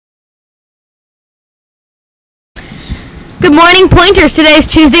Good morning, Pointers. Today is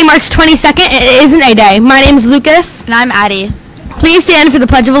Tuesday, March 22nd. It isn't a day. My name is Lucas. And I'm Addie. Please stand for the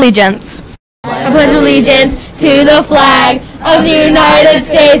Pledge of Allegiance. I pledge allegiance to the flag of the United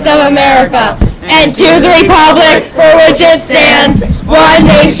States of America and to the republic for which it stands, one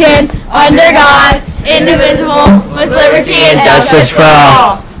nation, under God, indivisible, with liberty and justice for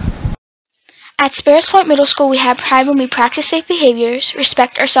all. At Sparrows Point Middle School, we have pride when we practice safe behaviors,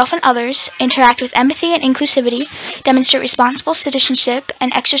 respect ourselves and others, interact with empathy and inclusivity, demonstrate responsible citizenship,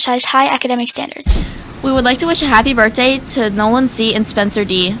 and exercise high academic standards. We would like to wish a happy birthday to Nolan C. and Spencer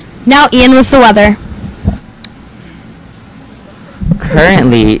D. Now, Ian, what's the weather?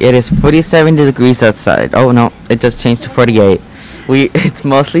 Currently, it is 47 degrees outside. Oh no, it just changed to 48. It's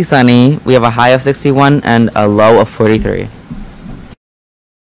mostly sunny. We have a high of 61 and a low of 43.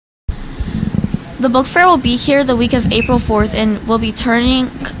 The book fair will be here the week of April 4th and will be turning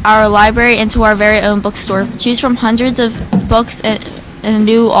our library into our very own bookstore. Choose from hundreds of books and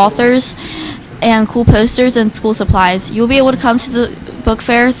new authors and cool posters and school supplies. You'll be able to come to the book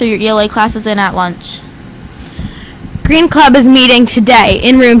fair through your ELA classes and at lunch. Green Club is meeting today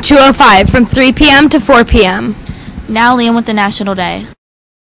in room 205 from 3 p.m. to 4 p.m. Now Liam with the National Day.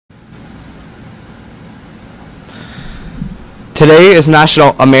 Today is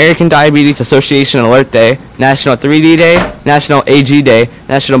National American Diabetes Association Alert Day, National 3D Day, National AG Day,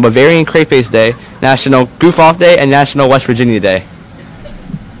 National Bavarian Crepes Day, National Goof Off Day, and National West Virginia Day.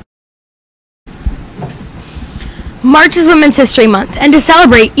 March is Women's History Month, and to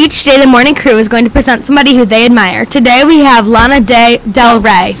celebrate, each day the morning crew is going to present somebody who they admire. Today we have Lana Del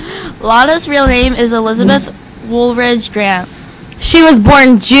Rey. Lana's real name is Elizabeth Woolridge Grant. She was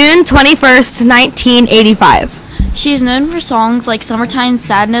born June 21st, 1985. She is known for songs like Summertime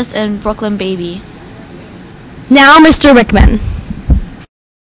Sadness and Brooklyn Baby. Now, Mr. Wickman.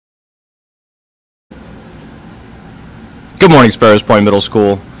 Good morning, Sparrows Point Middle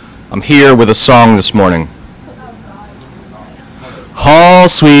School. I'm here with a song this morning. Hall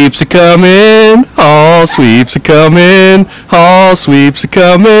sweeps are coming, hall sweeps are coming, hall sweeps are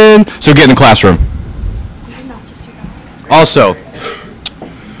coming. So get in the classroom. Also,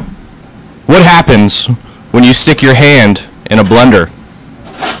 what happens when you stick your hand in a blender?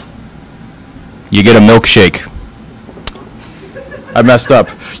 You get a milkshake. I messed up.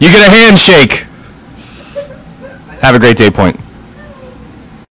 You get a handshake. Have a great day, Point.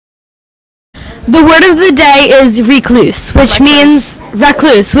 The word of the day is recluse, which means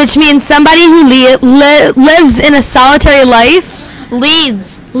somebody who lives in a solitary life.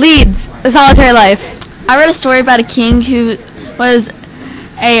 Leads a solitary life. I read a story about a king who was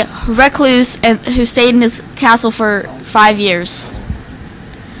a recluse and who stayed in his castle for 5 years.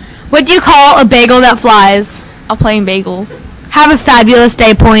 What do you call a bagel that flies? A plain bagel. Have a fabulous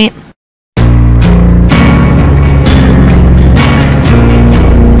day, Point.